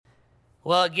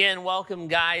Well, again, welcome,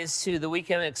 guys, to the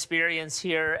weekend experience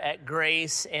here at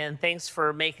Grace, and thanks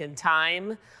for making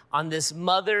time on this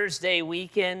Mother's Day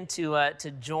weekend to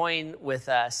join with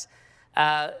us.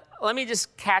 Let me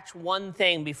just catch one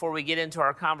thing before we get into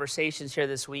our conversations here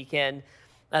this weekend.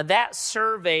 That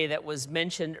survey that was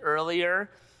mentioned earlier,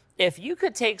 if you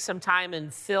could take some time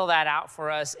and fill that out for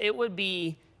us, it would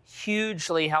be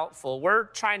hugely helpful. We're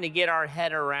trying to get our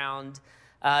head around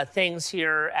things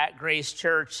here at Grace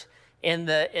Church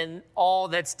in all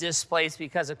that's displaced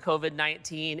because of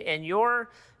COVID-19, and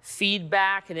your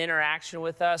feedback and interaction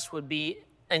with us would be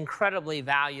incredibly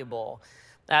valuable.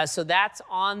 So that's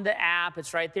on the app.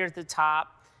 It's right there at the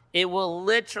top. It will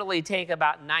literally take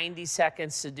about 90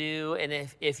 seconds to do, and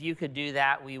if you could do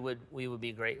that, we would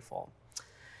be grateful.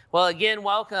 Well, again,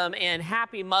 welcome, and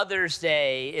happy Mother's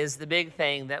Day is the big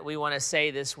thing that we want to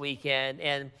say this weekend.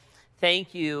 And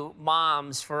thank you,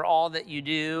 moms, for all that you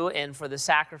do and for the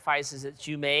sacrifices that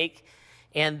you make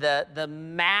and the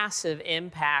massive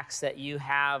impacts that you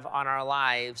have on our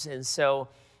lives. And so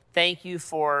thank you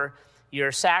for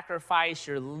your sacrifice,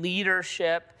 your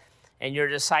leadership, and your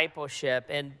discipleship.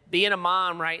 And being a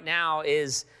mom right now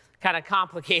is kind of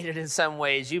complicated in some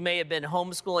ways. You may have been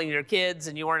homeschooling your kids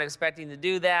and you weren't expecting to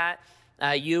do that.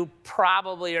 You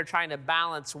probably are trying to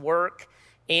balance work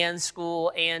and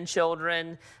school and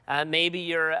children. Maybe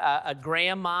you're a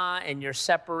grandma and you're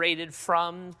separated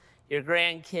from your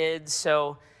grandkids.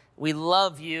 So we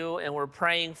love you and we're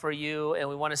praying for you and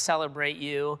we want to celebrate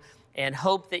you and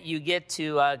hope that you get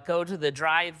to go to the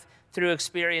drive-through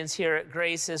experience here at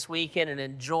Grace this weekend and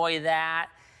enjoy that.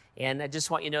 And I just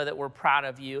want you to know that we're proud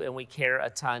of you and we care a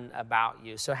ton about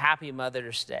you. So happy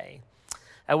Mother's Day.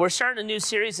 We're starting a new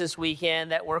series this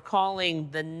weekend that we're calling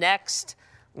The Next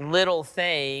Little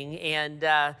Thing, and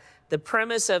the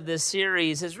premise of this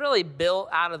series is really built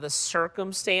out of the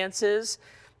circumstances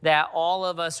that all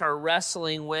of us are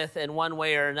wrestling with in one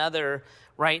way or another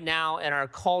right now in our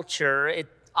culture.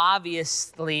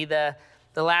 Obviously, the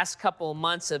last couple of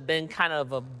months have been kind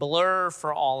of a blur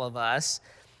for all of us,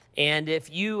 and if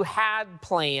you had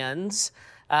plans,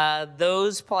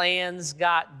 those plans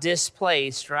got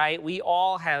displaced, right? We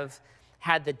all have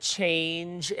had the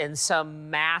change in some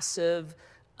massive,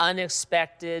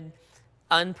 unexpected,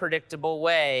 unpredictable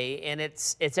way. And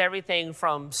it's everything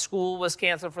from school was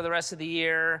canceled for the rest of the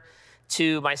year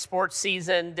to my sports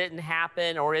season didn't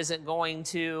happen or isn't going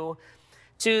to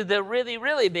the really,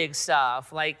 really big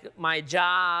stuff like my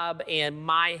job and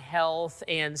my health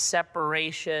and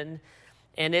separation.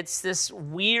 And it's this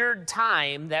weird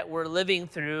time that we're living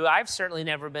through. I've certainly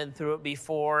never been through it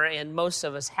before, and most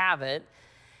of us haven't.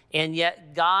 And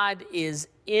yet God is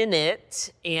in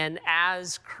it, and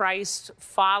as Christ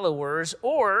followers,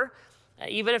 or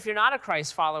even if you're not a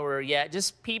Christ follower yet,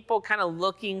 just people kind of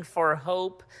looking for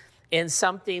hope and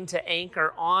something to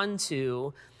anchor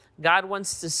onto, God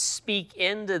wants to speak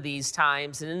into these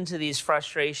times and into these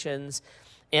frustrations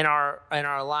in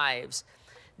our lives.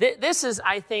 This is,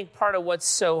 I think, part of what's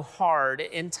so hard.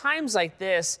 In times like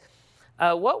this,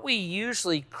 what we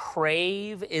usually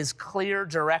crave is clear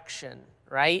direction,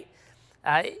 right?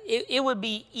 It would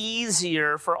be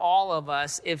easier for all of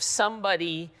us if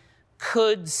somebody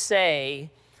could say,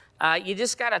 you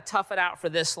just got to tough it out for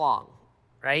this long,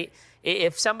 right?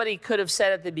 If somebody could have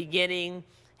said at the beginning,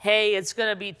 hey, it's going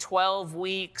to be 12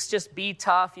 weeks, just be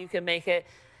tough, you can make it.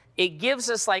 It gives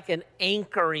us like an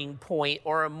anchoring point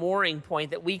or a mooring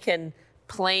point that we can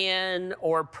plan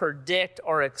or predict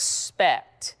or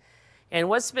expect. And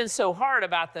what's been so hard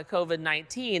about the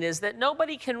COVID-19 is that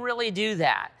nobody can really do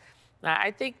that.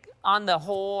 I think on the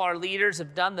whole, our leaders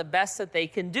have done the best that they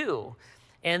can do.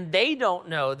 And they don't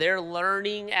know. They're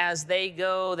learning as they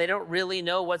go. They don't really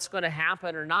know what's going to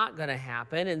happen or not going to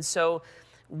happen. And so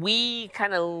we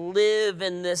kind of live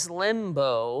in this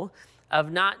limbo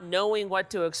of not knowing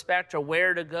what to expect or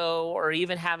where to go or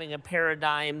even having a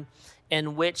paradigm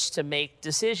in which to make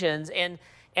decisions.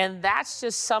 And that's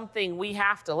just something we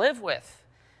have to live with.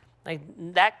 Like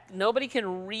that, nobody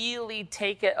can really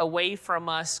take it away from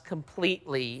us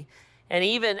completely. And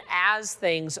even as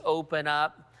things open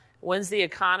up, when's the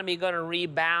economy going to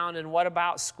rebound? And what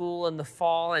about school in the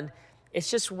fall? And it's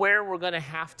just where we're going to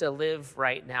have to live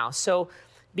right now. So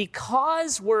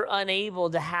because we're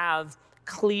unable to have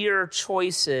clear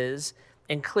choices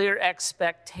and clear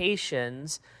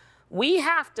expectations, we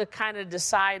have to kind of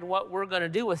decide what we're going to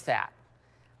do with that.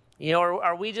 You know,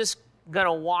 are we just going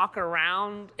to walk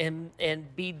around and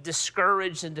be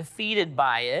discouraged and defeated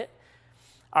by it?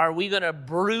 Are we going to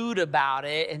brood about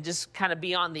it and just kind of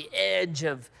be on the edge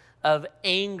of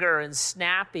anger and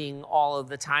snapping all of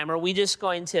the time? Are we just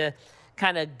going to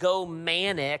kind of go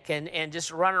manic and just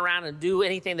run around and do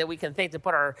anything that we can think to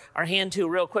put our hand to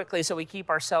real quickly so we keep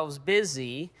ourselves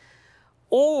busy?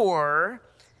 Or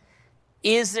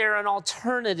is there an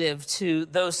alternative to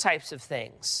those types of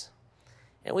things?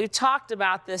 And we've talked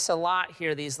about this a lot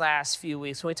here these last few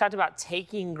weeks. When we talked about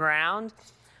taking ground,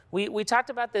 we talked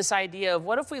about this idea of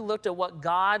what if we looked at what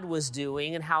God was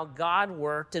doing and how God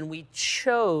worked, and we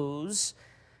chose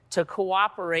to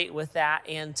cooperate with that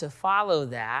and to follow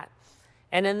that.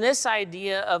 And in this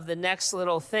idea of the next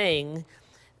little thing,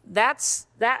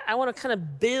 I want to kind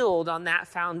of build on that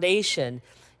foundation.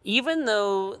 Even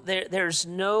though there's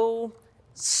no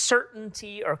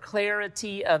certainty or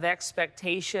clarity of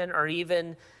expectation or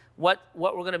even what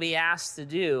we're going to be asked to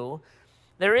do,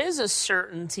 there is a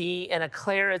certainty and a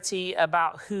clarity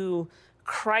about who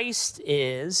Christ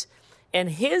is, and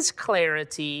his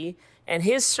clarity and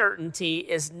his certainty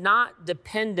is not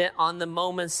dependent on the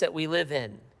moments that we live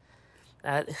in.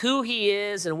 Who he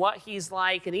is and what he's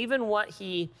like and even what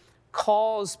he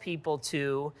calls people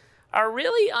to are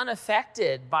really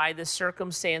unaffected by the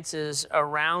circumstances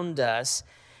around us.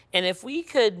 And if we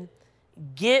could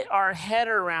get our head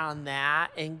around that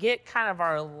and get kind of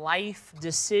our life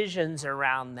decisions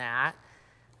around that,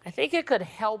 I think it could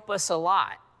help us a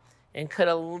lot and could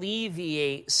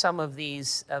alleviate some of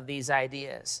these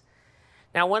ideas.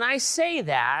 Now, when I say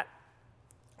that,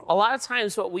 a lot of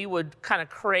times what we would kind of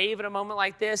crave at a moment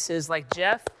like this is like,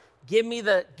 Jeff, give me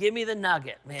the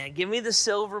nugget, man. Give me the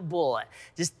silver bullet.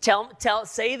 Just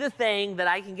say the thing that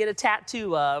I can get a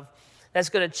tattoo of that's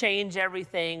going to change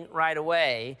everything right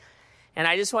away. And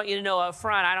I just want you to know up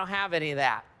front, I don't have any of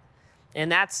that.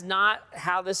 And that's not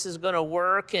how this is going to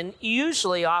work. And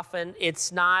usually, often,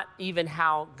 it's not even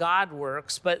how God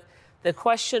works. But the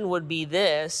question would be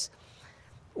this: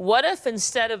 what if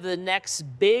instead of the next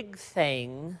big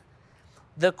thing,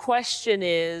 the question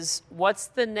is, what's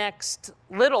the next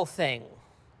little thing?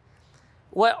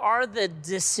 What are the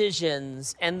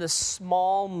decisions and the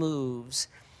small moves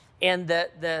and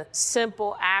the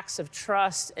simple acts of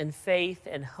trust and faith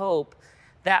and hope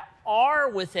that are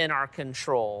within our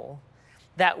control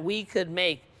that we could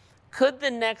make? Could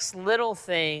the next little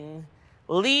thing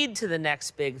lead to the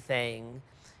next big thing?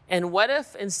 And what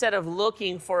if instead of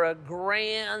looking for a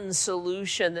grand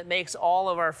solution that makes all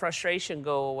of our frustration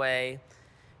go away,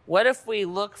 what if we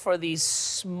look for these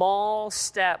small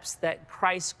steps that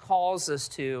Christ calls us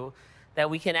to that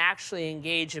we can actually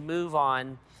engage and move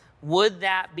on? Would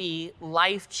that be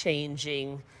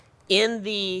life-changing in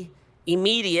the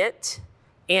immediate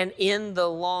and in the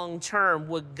long term?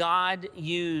 Would God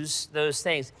use those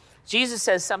things? Jesus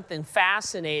says something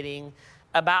fascinating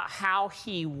about how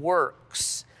he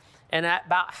works and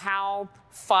about how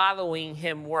following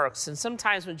him works. And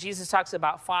sometimes when Jesus talks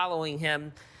about following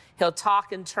him, he'll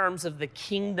talk in terms of the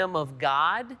kingdom of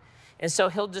God. And so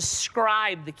he'll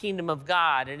describe the kingdom of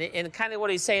God. And kind of what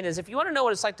he's saying is, if you want to know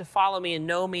what it's like to follow me and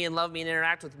know me and love me and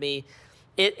interact with me,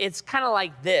 it's kind of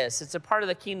like this. It's a part of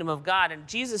the kingdom of God. And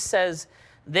Jesus says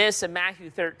this in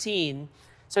Matthew 13.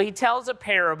 So he tells a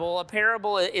parable. A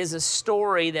parable is a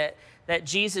story that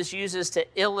Jesus uses to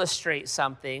illustrate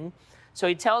something. So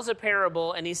he tells a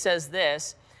parable and he says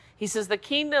this. He says, the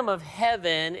kingdom of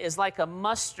heaven is like a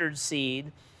mustard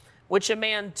seed, which a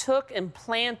man took and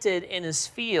planted in his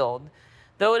field.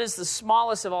 Though it is the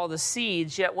smallest of all the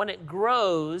seeds, yet when it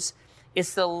grows,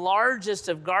 it's the largest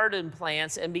of garden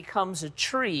plants and becomes a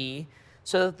tree,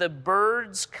 so that the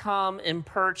birds come and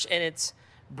perch in its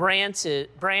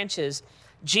branches.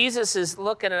 Jesus is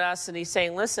looking at us and he's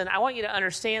saying, listen, I want you to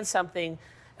understand something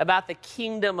about the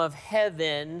kingdom of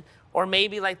heaven, or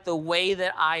maybe like the way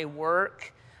that I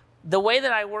work. The way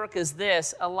that I work is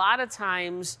this: a lot of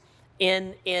times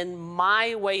in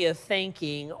my way of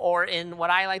thinking, or in what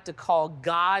I like to call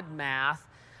God math,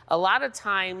 a lot of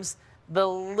times the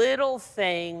little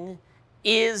thing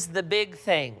is the big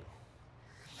thing.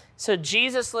 So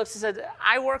Jesus looks and said,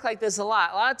 I work like this a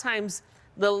lot. A lot of times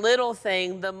the little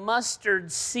thing, the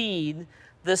mustard seed,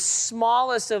 the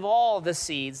smallest of all the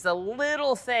seeds, the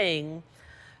little thing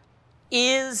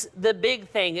is the big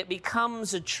thing. It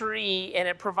becomes a tree and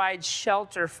it provides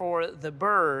shelter for the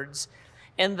birds.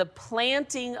 And the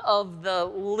planting of the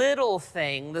little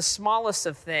thing, the smallest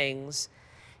of things,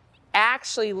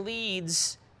 actually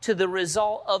leads to the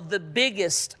result of the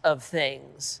biggest of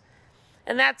things.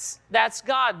 And that's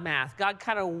God math. God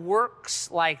kind of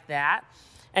works like that.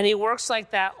 And he works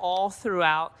like that all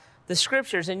throughout the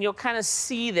scriptures. And you'll kind of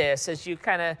see this as you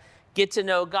kind of get to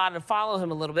know God and follow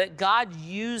him a little bit. God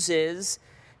uses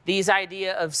these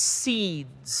idea of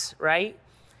seeds, right?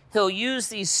 He'll use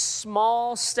these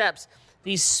small steps,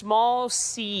 these small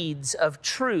seeds of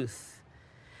truth.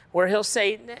 where he'll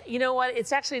say, you know what,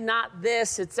 it's actually not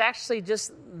this, it's actually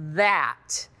just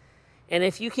that. And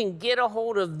if you can get a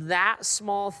hold of that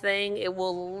small thing, it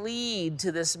will lead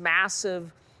to this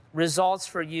massive results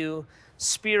for you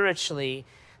spiritually.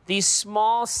 These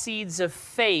small seeds of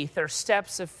faith or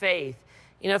steps of faith.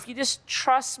 You know, if you just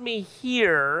trust me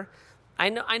here, I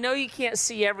know you can't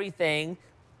see everything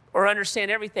or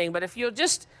understand everything, but if you'll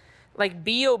just like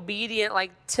be obedient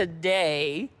like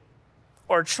today,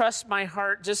 or trust my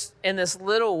heart just in this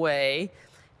little way,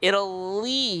 it'll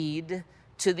lead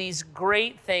to these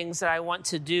great things that I want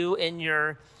to do in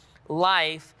your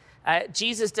life.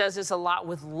 Jesus does this a lot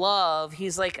with love.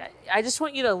 He's like, I just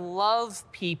want you to love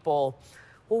people.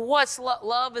 Well, what's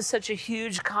love is such a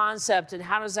huge concept, and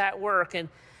how does that work?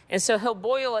 And so he'll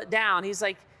boil it down. He's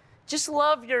like, just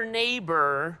love your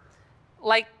neighbor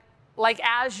like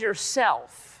as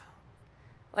yourself.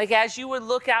 Like as you would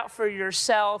look out for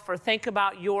yourself or think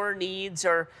about your needs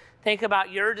or think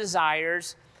about your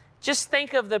desires, just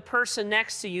think of the person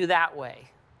next to you that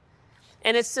way.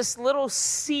 And it's this little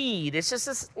seed. It's just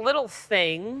this little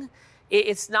thing.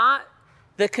 It's not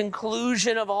the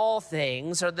conclusion of all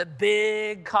things or the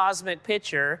big cosmic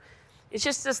picture. It's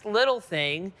just this little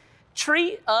thing.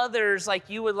 Treat others like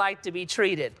you would like to be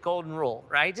treated. Golden rule,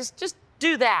 right? Just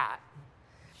do that.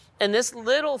 And this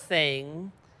little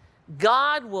thing,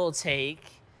 God will take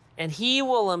and he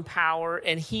will empower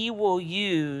and he will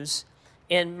use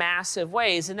in massive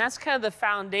ways. And that's kind of the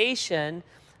foundation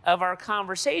of our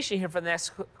conversation here for the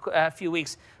next few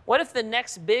weeks. What if the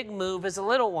next big move is a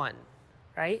little one,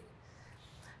 right?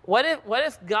 What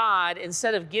if God,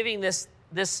 instead of giving this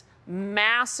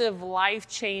massive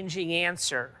life-changing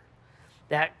answer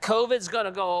that COVID's going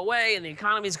to go away and the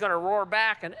economy's going to roar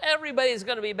back and everybody's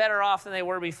going to be better off than they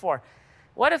were before,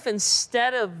 what if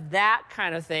instead of that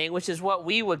kind of thing, which is what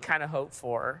we would kind of hope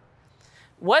for,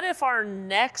 what if our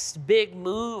next big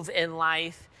move in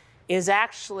life is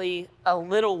actually a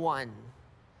little one?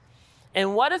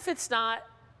 And what if it's not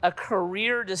a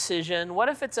career decision? What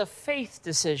if it's a faith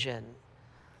decision?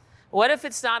 What if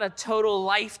it's not a total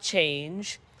life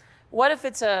change? What if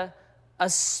it's a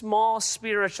small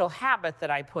spiritual habit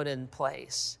that I put in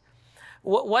place?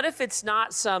 What if it's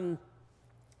not some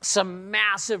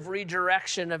massive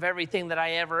redirection of everything that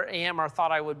I ever am or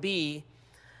thought I would be?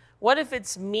 What if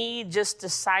it's me just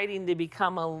deciding to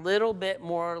become a little bit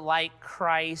more like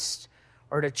Christ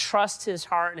or to trust his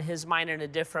heart and his mind in a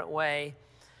different way?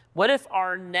 What if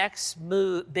our next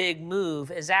big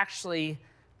move is actually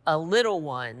a little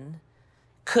one?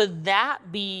 Could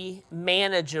that be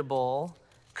manageable?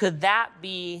 Could that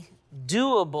be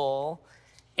doable?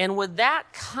 And would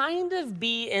that kind of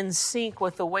be in sync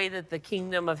with the way that the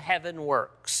kingdom of heaven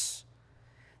works?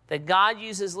 That God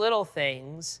uses little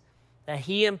things that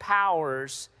he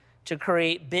empowers to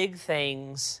create big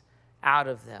things out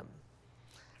of them.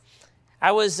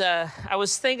 I was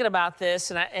thinking about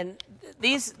this, and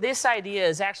this idea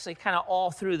is actually kind of all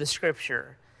through the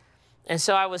scripture. And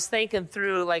so I was thinking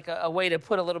through like a way to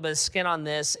put a little bit of skin on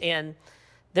this. And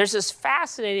there's this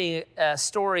fascinating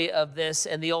story of this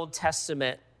in the Old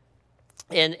Testament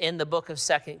in the book of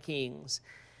 2 Kings.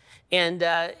 And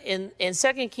in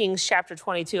 2 Kings chapter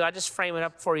 22, I'll just frame it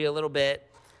up for you a little bit.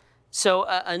 So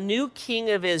a new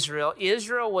king of Israel.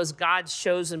 Israel was God's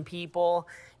chosen people,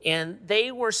 and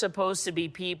they were supposed to be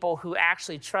people who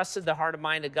actually trusted the heart and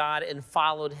mind of God and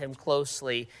followed him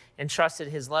closely and trusted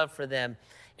his love for them.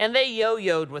 And they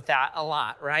yo-yoed with that a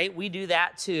lot, right? We do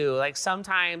that too. Like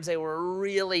sometimes they were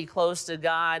really close to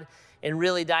God and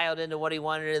really dialed into what he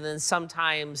wanted, and then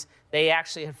sometimes they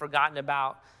actually had forgotten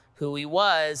about who he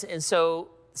was. And so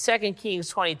 2 Kings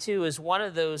 22 is one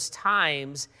of those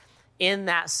times in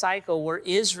that cycle where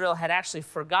Israel had actually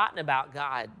forgotten about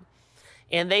God.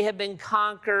 And they had been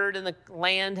conquered and the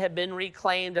land had been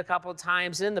reclaimed a couple of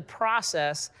times. In the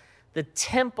process, the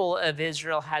temple of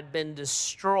Israel had been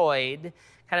destroyed,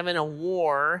 kind of in a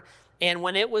war. And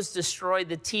when it was destroyed,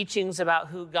 the teachings about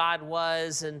who God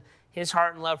was and his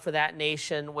heart and love for that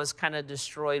nation was kind of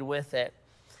destroyed with it.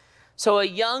 So a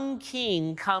young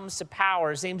king comes to power.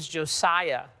 His name's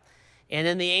Josiah. And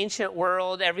in the ancient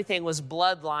world, everything was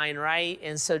bloodline, right?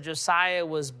 And so Josiah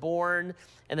was born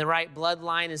in the right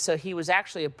bloodline. And so he was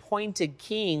actually appointed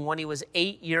king when he was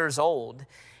 8 years old.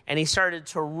 And he started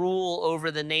to rule over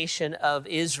the nation of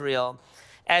Israel.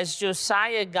 As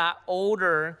Josiah got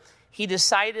older, he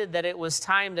decided that it was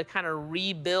time to kind of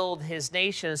rebuild his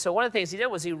nation. So one of the things he did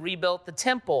was he rebuilt the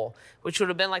temple, which would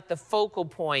have been like the focal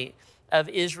point of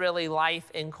Israeli life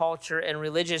and culture and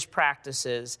religious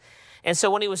practices. And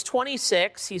so when he was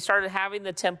 26, he started having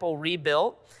the temple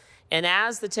rebuilt. And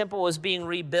as the temple was being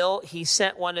rebuilt, he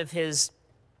sent one of his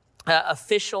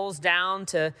officials down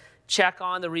to check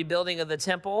on the rebuilding of the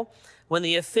temple. When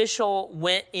the official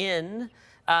went in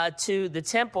to the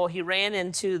temple, he ran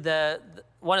into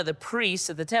one of the priests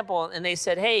at the temple, and they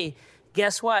said, "Hey,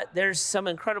 guess what? There's some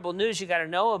incredible news you got to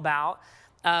know about.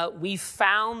 We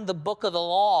found the book of the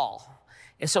law."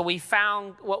 And so we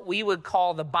found what we would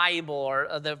call the Bible,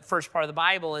 or the first part of the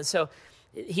Bible. And so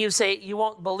he would say, "You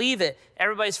won't believe it.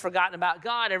 Everybody's forgotten about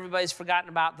God. Everybody's forgotten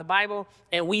about the Bible.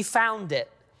 And we found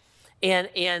it.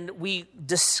 And we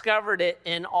discovered it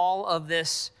in all of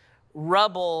this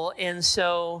rubble." And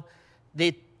so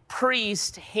the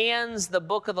priest hands the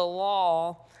book of the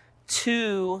law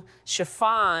to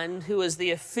Shaphan, who is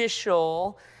the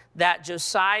official that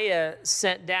Josiah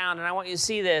sent down. And I want you to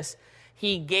see this.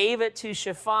 He gave it to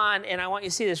Shaphan, and I want you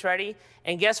to see this. Ready?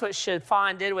 And guess what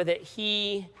Shaphan did with it?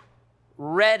 He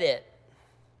read it.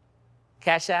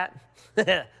 Catch that?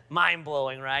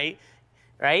 Mind-blowing, right?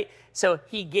 Right? So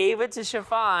he gave it to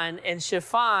Shaphan, and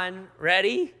Shaphan,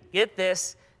 ready? Get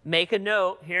this. Make a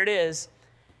note. Here it is.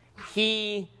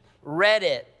 He read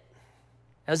it.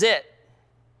 That was it.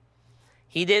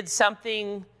 He did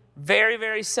something very,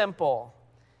 very simple.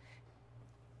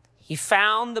 He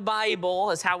found the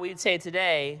Bible, is how we'd say it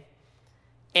today,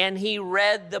 and he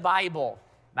read the Bible.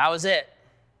 That was it.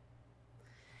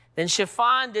 Then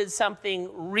Shaphan did something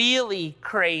really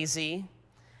crazy.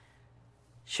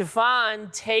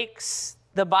 Shaphan takes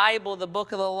the Bible, the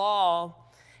book of the law,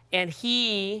 and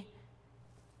he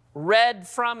read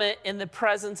from it in the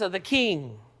presence of the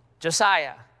king,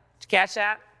 Josiah. Did you catch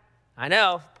that? I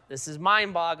know, this is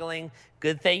mind-boggling.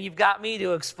 Good thing you've got me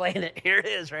to explain it. Here it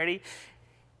is, ready?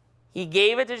 He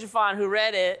gave it to Shaphan, who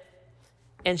read it,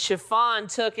 and Shaphan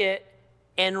took it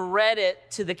and read it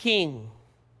to the king.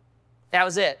 That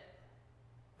was it.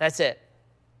 That's it.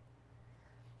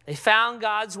 They found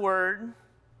God's word.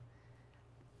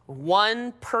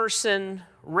 One person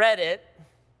read it,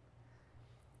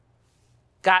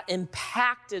 got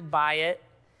impacted by it,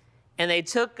 and they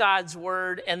took God's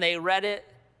word and they read it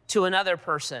to another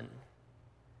person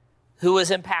who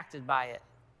was impacted by it.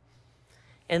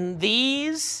 And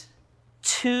these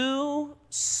two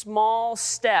small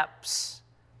steps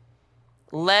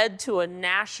led to a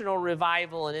national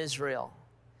revival in Israel.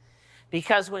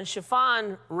 Because when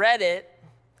Shaphan read it,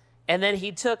 and then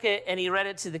he took it and he read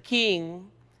it to the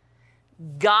king,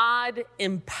 God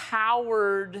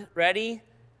empowered, ready?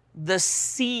 The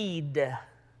seed.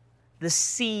 The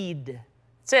seed.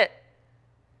 That's it.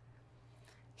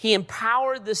 He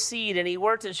empowered the seed, and he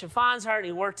worked in Shaphan's heart, and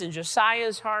he worked in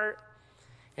Josiah's heart.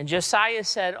 And Josiah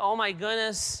said, "Oh my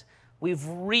goodness, we've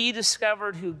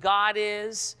rediscovered who God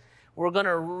is. We're going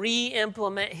to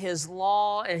re-implement his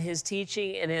law and his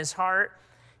teaching in his heart."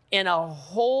 And a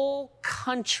whole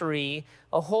country,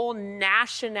 a whole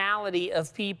nationality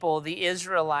of people, the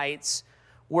Israelites,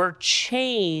 were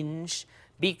changed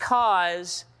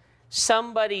because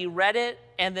somebody read it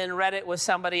and then read it with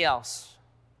somebody else.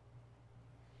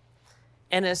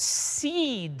 And a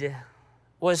seed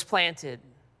was planted.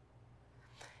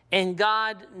 And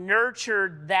God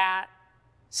nurtured that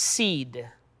seed.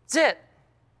 That's it.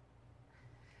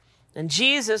 And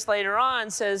Jesus later on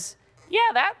says,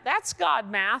 "Yeah, that's God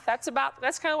math. That's kind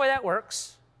of the way that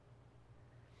works.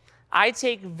 I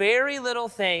take very little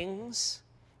things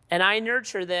and I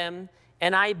nurture them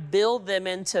and I build them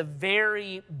into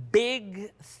very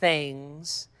big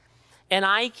things, and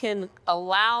I can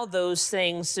allow those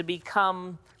things to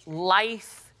become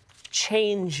life-changing."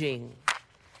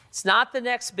 It's not the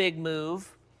next big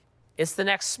move. It's the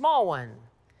next small one.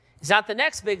 It's not the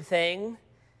next big thing.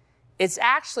 It's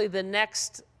actually the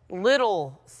next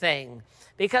little thing.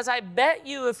 Because I bet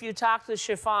you if you talk to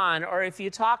Shaphan, or if you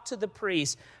talk to the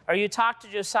priest, or you talk to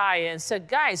Josiah and said,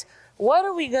 "Guys, what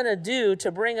are we going to do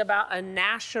to bring about a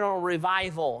national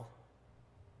revival?"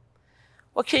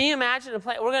 Well, can you imagine a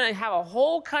plan? We're going to have a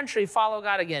whole country follow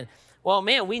God again. Well,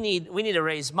 man, we need to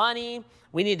raise money.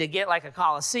 We need to get like a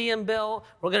Coliseum built.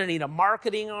 We're going to need a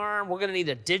marketing arm. We're going to need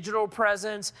a digital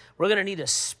presence. We're going to need a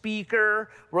speaker.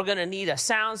 We're going to need a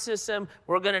sound system.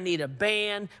 We're going to need a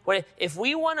band. If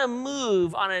we want to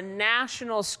move on a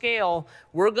national scale,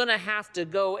 we're going to have to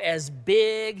go as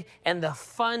big, and the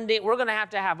funding, we're going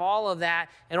to have all of that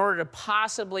in order to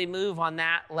possibly move on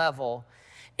that level.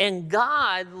 And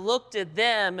God looked at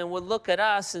them and would look at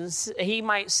us, and he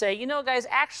might say, "You know, guys,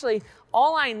 actually,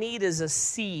 all I need is a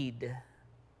seed.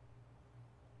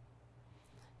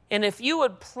 And if you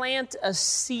would plant a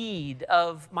seed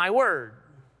of my word,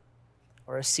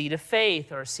 or a seed of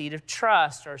faith, or a seed of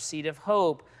trust, or a seed of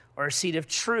hope, or a seed of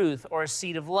truth, or a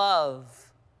seed of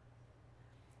love,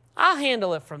 I'll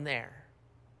handle it from there.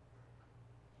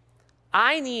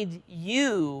 I need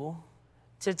you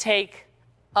to take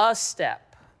a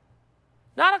step,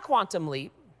 not a quantum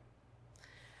leap.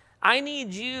 I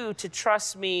need you to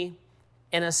trust me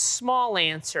in a small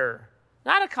answer,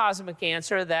 not a cosmic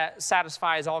answer that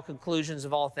satisfies all conclusions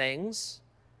of all things.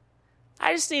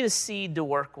 I just need a seed to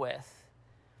work with.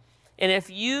 And if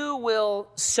you will,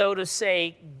 so to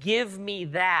say, give me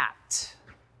that,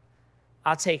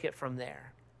 I'll take it from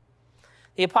there.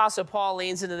 The Apostle Paul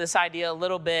leans into this idea a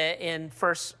little bit in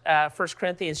 1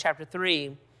 Corinthians chapter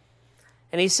 3.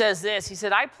 And he says this, he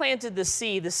said, I planted the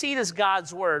seed. The seed is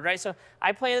God's word, right? So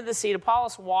I planted the seed,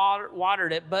 Apollos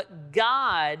watered it, but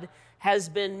God has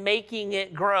been making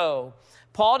it grow.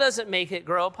 Paul doesn't make it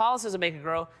grow. Apollos doesn't make it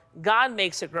grow. God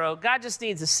makes it grow. God just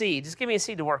needs a seed. Just give me a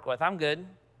seed to work with. I'm good.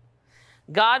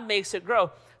 God makes it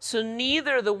grow. So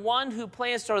neither the one who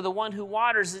plants nor the one who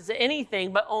waters is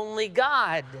anything, but only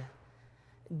God.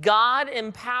 God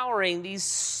empowering these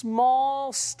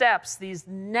small steps, these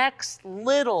next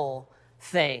little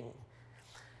thing.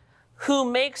 Who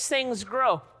makes things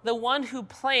grow? The one who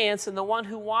plants and the one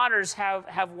who waters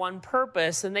have one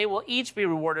purpose, and they will each be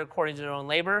rewarded according to their own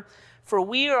labor. For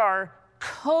we are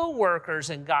co-workers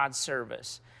in God's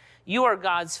service. You are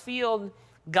God's field,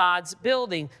 God's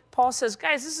building. Paul says,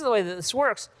 guys, this is the way that this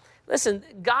works. Listen,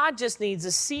 God just needs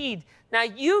a seed. Now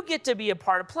you get to be a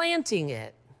part of planting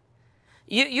it.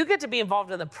 You get to be involved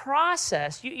in the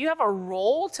process. You have a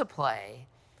role to play.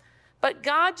 But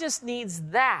God just needs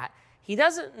that. He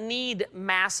doesn't need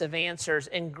massive answers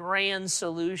and grand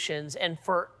solutions and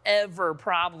forever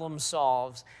problem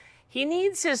solves. He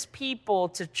needs his people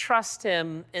to trust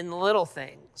him in the little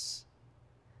things.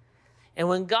 And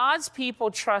when God's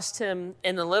people trust him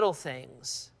in the little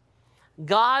things,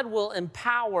 God will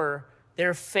empower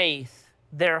their faith,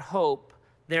 their hope,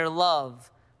 their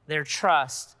love, their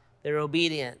trust, their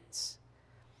obedience.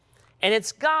 And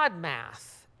it's God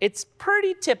math. It's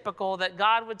pretty typical that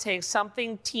God would take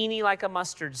something teeny like a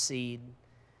mustard seed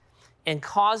and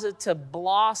cause it to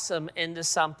blossom into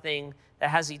something that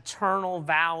has eternal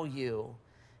value,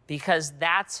 because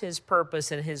that's his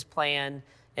purpose and his plan,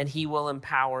 and he will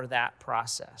empower that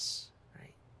process.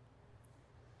 Right?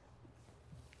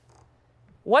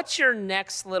 What's your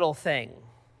next little thing?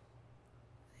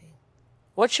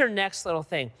 What's your next little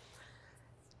thing?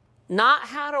 Not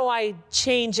how do I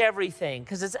change everything,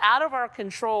 because it's out of our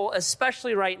control,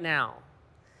 especially right now.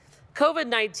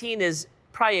 COVID-19 has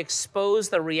probably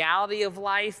exposed the reality of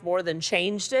life more than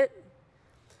changed it.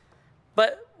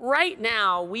 But right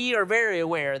now, we are very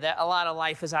aware that a lot of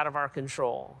life is out of our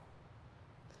control.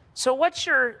 So what's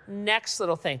your next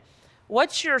little thing?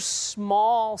 What's your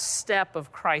small step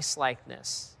of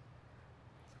Christ-likeness?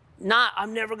 Not,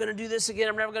 I'm never going to do this again,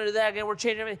 I'm never going to do that again, we're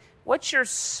changing everything. What's your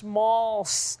small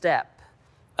step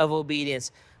of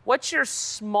obedience? What's your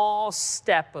small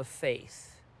step of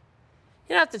faith?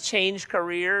 You don't have to change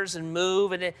careers and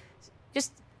move. And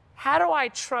just, how do I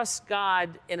trust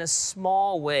God in a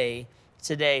small way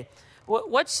today?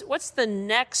 What's the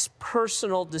next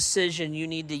personal decision you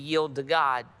need to yield to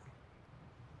God?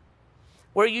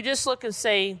 Where you just look and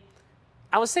say,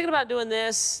 I was thinking about doing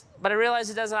this, but I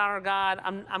realize it doesn't honor God.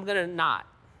 I'm going to not.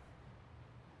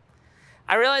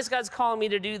 I realize God's calling me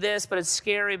to do this, but it's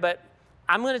scary, but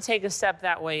I'm going to take a step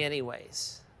that way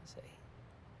anyways. See?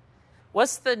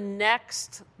 What's the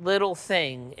next little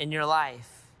thing in your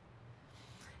life?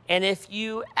 And if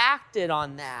you acted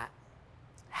on that,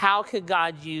 how could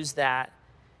God use that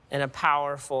in a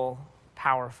powerful,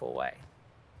 powerful way?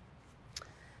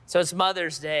 So it's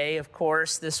Mother's Day, of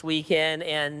course, this weekend,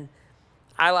 and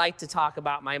I like to talk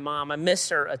about my mom. I miss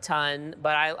her a ton,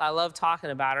 but I love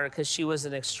talking about her because she was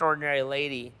an extraordinary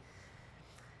lady.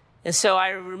 And so I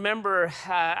remember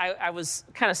I was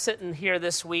kind of sitting here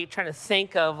this week trying to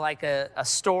think of like a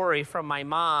story from my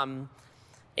mom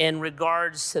in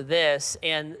regards to this.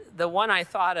 And the one I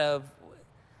thought of,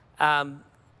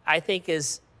 I think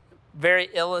is very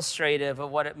illustrative of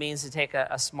what it means to take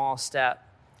a small step.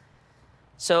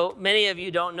 So many of you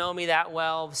don't know me that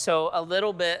well. So a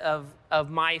little bit of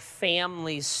my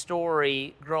family's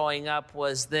story growing up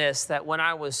was this, that when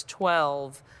I was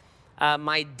 12,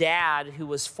 my dad, who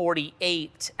was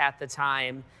 48 at the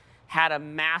time, had a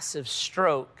massive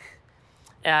stroke.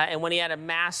 And when he had a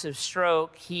massive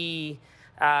stroke,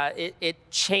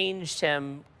 it changed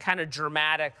him kind of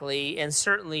dramatically, and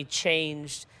certainly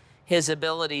changed his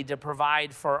ability to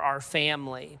provide for our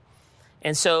family.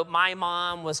 And so my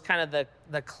mom was kind of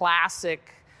the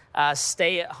classic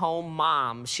stay-at-home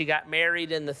mom. She got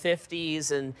married in the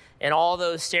 50s, and all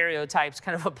those stereotypes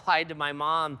kind of applied to my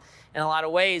mom in a lot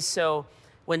of ways. So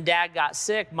when Dad got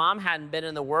sick, Mom hadn't been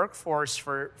in the workforce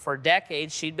for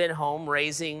decades. She'd been home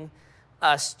raising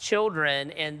us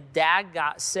children, and Dad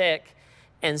got sick,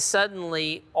 and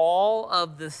suddenly all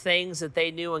of the things that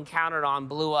they knew and counted on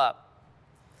blew up.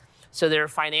 So their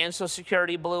financial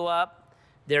security blew up,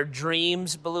 their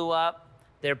dreams blew up,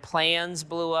 their plans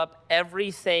blew up,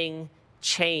 everything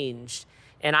changed.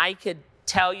 And I could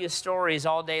tell you stories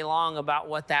all day long about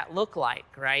what that looked like,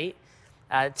 right?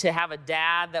 To have a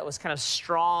dad that was kind of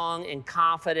strong and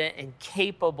confident and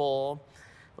capable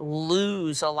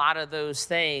lose a lot of those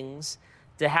things,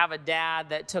 to have a dad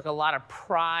that took a lot of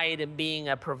pride in being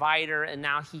a provider and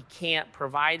now he can't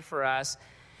provide for us,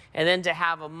 and then to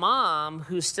have a mom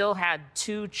who still had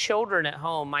 2 children at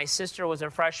home. My sister was a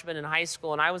freshman in high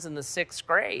school and I was in the 6th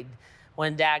grade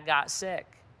when Dad got sick.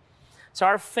 So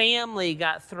our family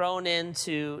got thrown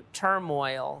into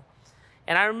turmoil.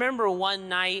 And I remember one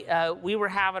night, we were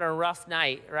having a rough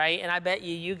night, right? And I bet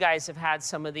you guys have had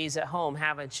some of these at home,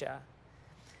 haven't you?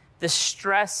 The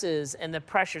stresses and the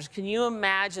pressures. Can you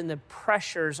imagine the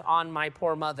pressures on my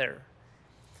poor mother?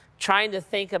 Trying to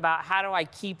think about, how do I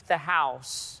keep the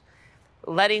house?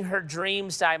 Letting her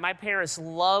dreams die. My parents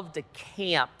loved to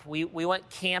camp. We went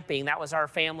camping. That was our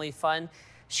family fun.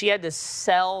 She had to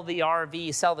sell the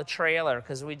RV, sell the trailer,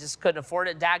 because we just couldn't afford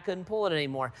it. Dad couldn't pull it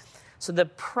anymore. So the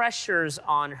pressures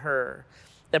on her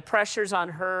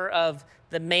of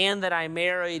the man that I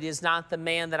married is not the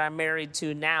man that I'm married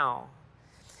to now.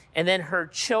 And then her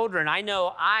children. I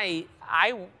know I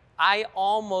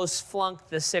almost flunked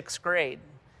the 6th grade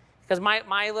because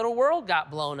my little world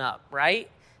got blown up, right?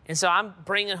 And so I'm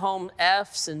bringing home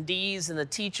F's and D's, and the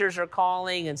teachers are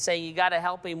calling and saying, you got to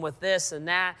help him with this and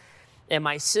that. And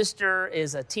my sister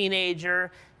is a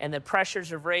teenager, and the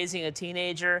pressures of raising a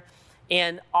teenager.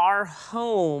 And our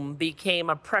home became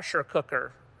a pressure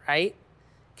cooker, right?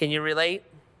 Can you relate?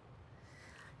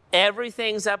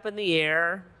 Everything's up in the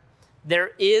air.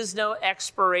 There is no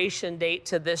expiration date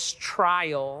to this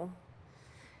trial.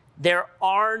 There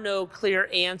are no clear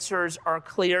answers or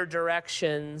clear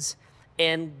directions,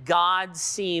 and God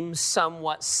seems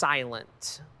somewhat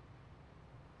silent.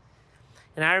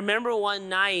 And I remember one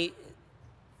night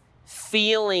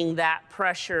feeling that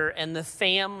pressure, and the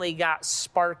family got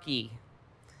sparky.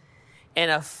 And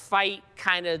a fight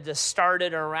kind of just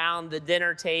started around the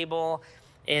dinner table,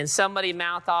 and somebody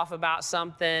mouthed off about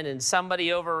something, and somebody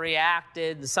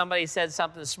overreacted, and somebody said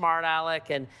something smart aleck.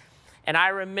 And I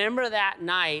remember that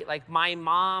night, like my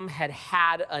mom had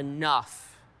had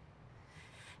enough.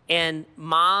 And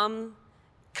Mom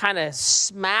kind of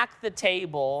smacked the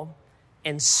table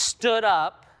and stood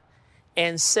up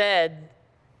and said,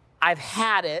 I've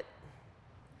had it.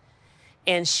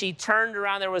 And she turned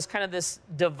around. There was kind of this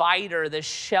divider, this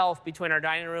shelf between our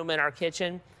dining room and our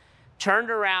kitchen. Turned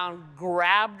around,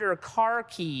 grabbed her car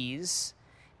keys,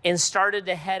 and started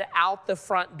to head out the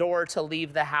front door to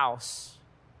leave the house.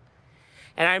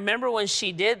 And I remember when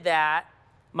she did that,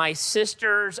 my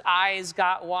sister's eyes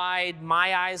got wide,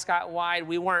 my eyes got wide.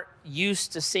 We weren't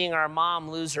used to seeing our mom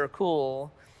lose her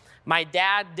cool. My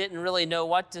dad didn't really know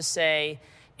what to say.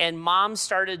 And Mom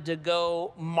started to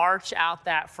go march out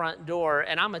that front door.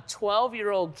 And I'm a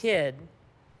 12-year-old kid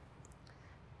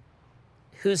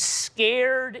who's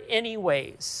scared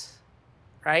anyways,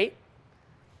 right?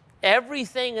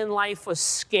 Everything in life was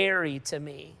scary to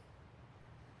me.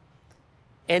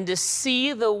 And to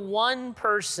see the one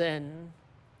person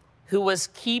who was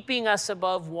keeping us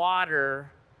above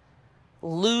water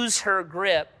lose her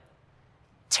grip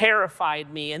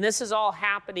terrified me. And this is all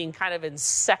happening kind of in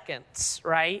seconds,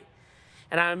 right?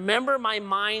 And I remember my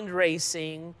mind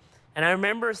racing, and I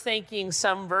remember thinking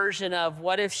some version of,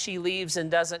 what if she leaves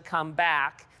and doesn't come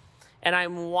back? And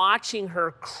I'm watching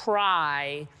her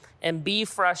cry and be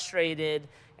frustrated,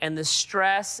 and the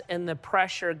stress and the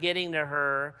pressure getting to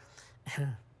her.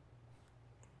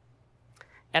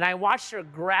 And I watched her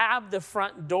grab the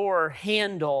front door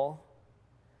handle.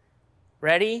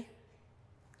 Ready?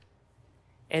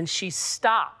 And she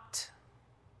stopped.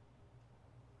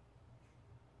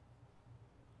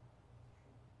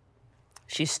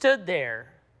 She stood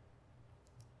there.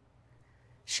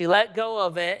 She let go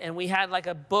of it, and we had like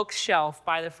a bookshelf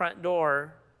by the front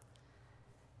door.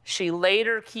 She laid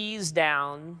her keys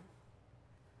down,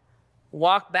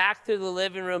 walked back through the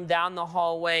living room, down the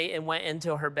hallway, and went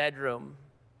into her bedroom.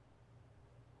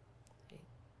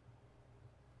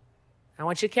 I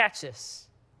want you to catch this.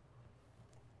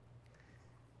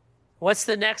 What's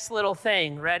the next little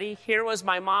thing? Ready? Here was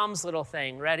my mom's little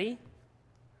thing. Ready?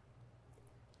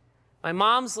 My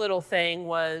mom's little thing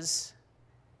was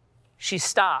she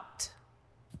stopped.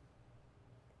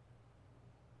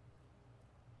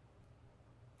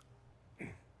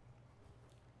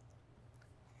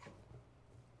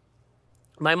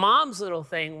 My mom's little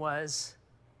thing was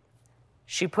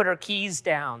she put her keys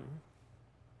down.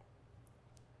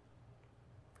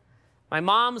 My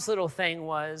mom's little thing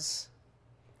was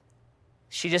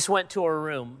she just went to her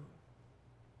room.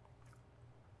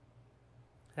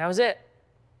 That was it.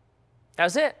 That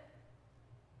was it.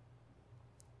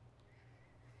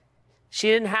 She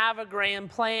didn't have a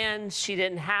grand plan. She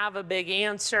didn't have a big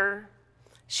answer.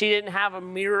 She didn't have a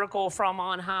miracle from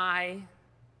on high.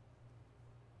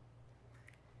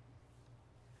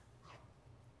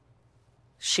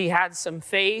 She had some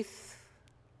faith.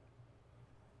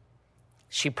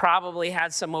 She probably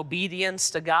had some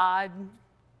obedience to God.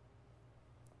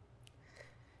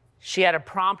 She had a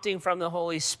prompting from the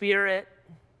Holy Spirit.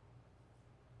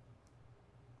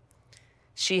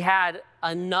 She had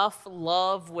enough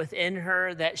love within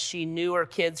her that she knew her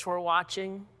kids were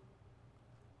watching.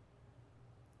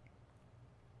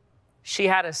 She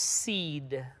had a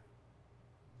seed.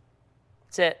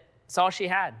 That's it. That's all she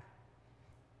had.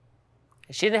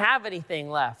 She didn't have anything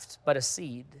left but a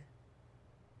seed.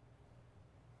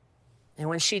 And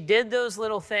when she did those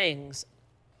little things,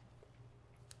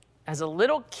 as a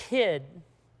little kid,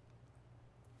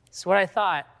 that's what I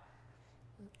thought.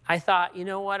 I thought, you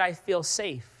know what? I feel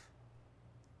safe.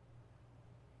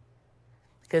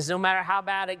 Because no matter how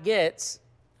bad it gets,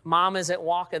 Mom isn't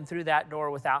walking through that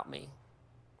door without me.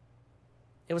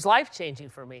 It was life-changing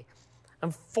for me.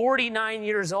 I'm 49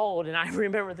 years old, and I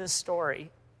remember this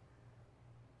story.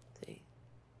 See?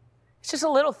 It's just a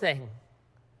little thing.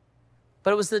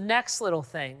 But it was the next little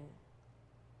thing.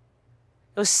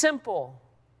 It was simple.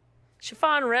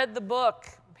 Shafan read the book.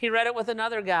 He read it with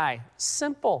another guy.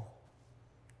 Simple.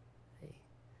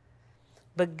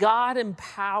 But God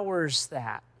empowers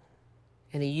that,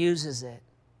 and he uses it.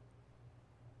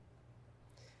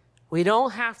 We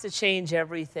don't have to change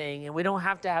everything, and we don't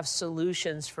have to have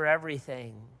solutions for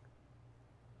everything.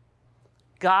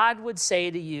 God would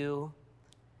say to you,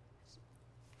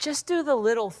 just do the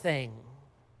little thing.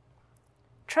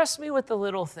 Trust me with the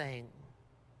little thing.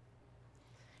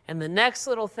 And the next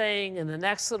little thing, and the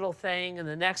next little thing, and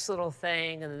the next little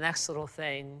thing, and the next little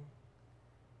thing.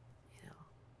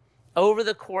 Over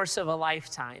the course of a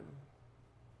lifetime.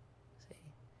 See,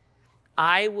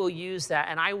 I will use that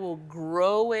and I will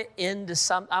grow it into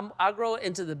I'll grow it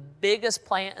into the biggest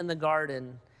plant in the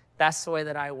garden. That's the way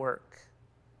that I work.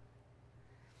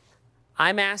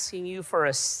 I'm asking you for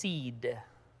a seed.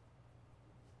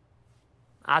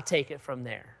 I'll take it from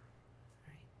there.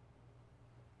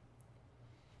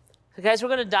 So guys, we're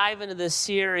going to dive into this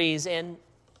series, and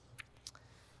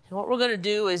what we're going to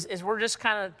do is we're just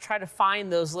kind of try to find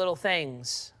those little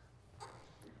things.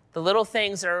 The little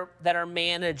things that are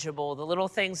manageable, the little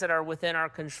things that are within our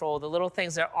control, the little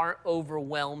things that aren't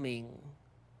overwhelming.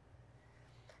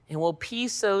 And we'll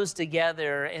piece those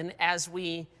together, and as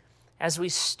we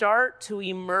start to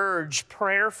emerge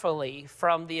prayerfully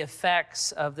from the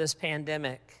effects of this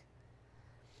pandemic,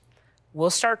 we'll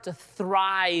start to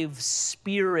thrive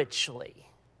spiritually,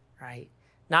 right?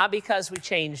 Not because we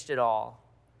changed it all,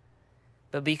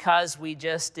 but because we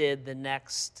just did the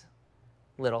next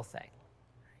little thing.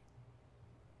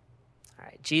 All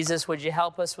right, Jesus, would you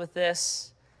help us with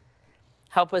this?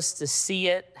 Help us to see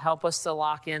it. Help us to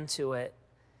lock into it.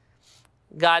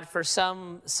 God, for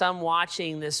some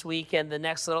watching this weekend, the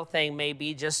next little thing may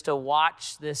be just to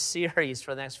watch this series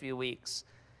for the next few weeks,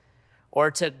 or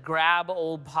to grab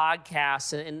old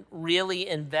podcasts and really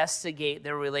investigate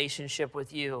their relationship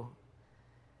with you.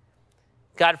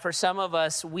 God, for some of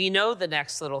us, we know the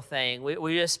next little thing.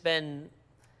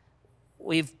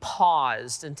 We've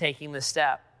paused in taking the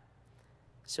step.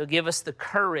 So give us the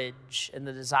courage and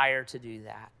the desire to do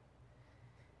that.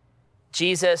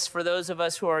 Jesus, for those of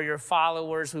us who are your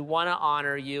followers, we want to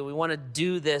honor you. We want to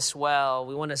do this well.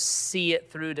 We want to see it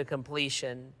through to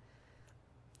completion.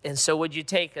 And so would you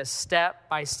take us step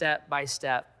by step by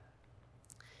step?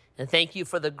 And thank you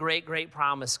for the great, great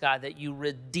promise, God, that you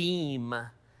redeem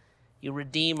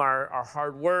our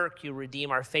hard work, you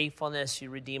redeem our faithfulness, you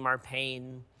redeem our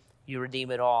pain, you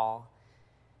redeem it all.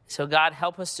 So God,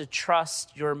 help us to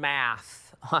trust your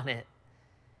math on it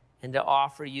and to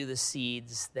offer you the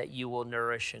seeds that you will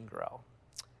nourish and grow.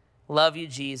 Love you,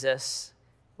 Jesus.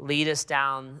 Lead us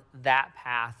down that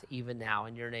path even now.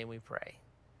 In your name we pray.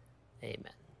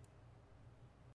 Amen.